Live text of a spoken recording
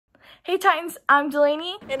Hey Titans, I'm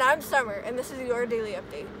Delaney. And I'm Summer, and this is your daily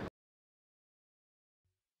update.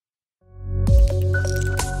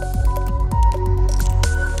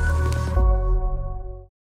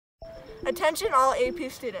 Attention all AP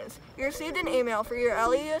students. You received an email for your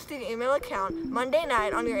LEUSD email account Monday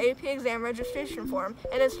night on your AP exam registration form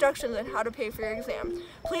and instructions on how to pay for your exam.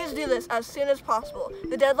 Please do this as soon as possible.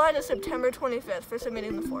 The deadline is September 25th for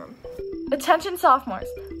submitting the form. Attention sophomores,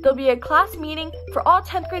 there'll be a class meeting for all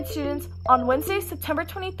 10th grade students on Wednesday, September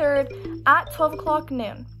 23rd at 12 o'clock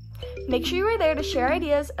noon. Make sure you are there to share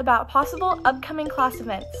ideas about possible upcoming class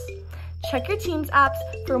events. Check your Teams apps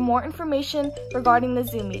for more information regarding the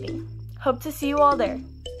Zoom meeting. Hope to see you all there.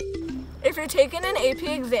 If you're taking an AP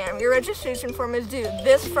exam, your registration form is due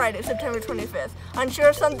this Friday, September 25th. Unsure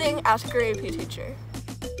of something? Ask your AP teacher.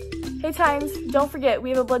 Hey Titans, don't forget we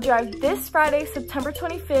have a blood drive this Friday, September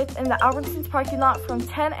 25th in the Albertsons parking lot from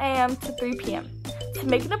 10 a.m. to 3 p.m. To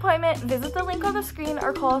make an appointment, visit the link on the screen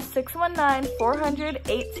or call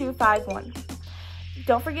 619-400-8251.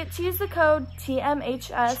 Don't forget to use the code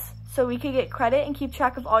TMHS so we can get credit and keep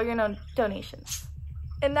track of all your donations.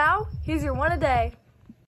 And now, here's your one a day.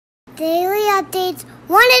 Daily updates,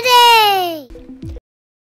 one a day!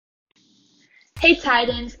 Hey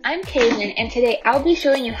Titans, I'm Kaylin, and today I'll be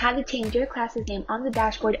showing you how to change your class's name on the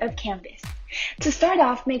dashboard of Canvas. To start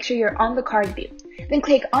off, make sure you're on the card view. Then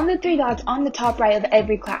click on the three dots on the top right of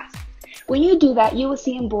every class. When you do that, you will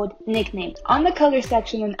see in bold nickname on the color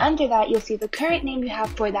section, and under that you'll see the current name you have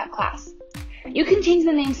for that class. You can change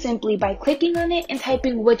the name simply by clicking on it and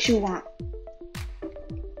typing what you want.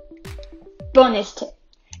 Bonus tip.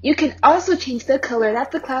 You can also change the color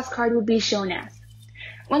that the class card will be shown as.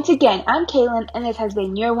 Once again, I'm Kaylin, and this has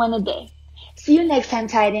been your one a day. See you next time,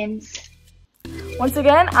 Titans. Once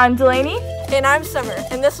again, I'm Delaney. And I'm Summer,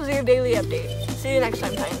 and this was your daily update. See you next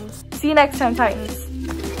time, Titans. See you next time, Titans.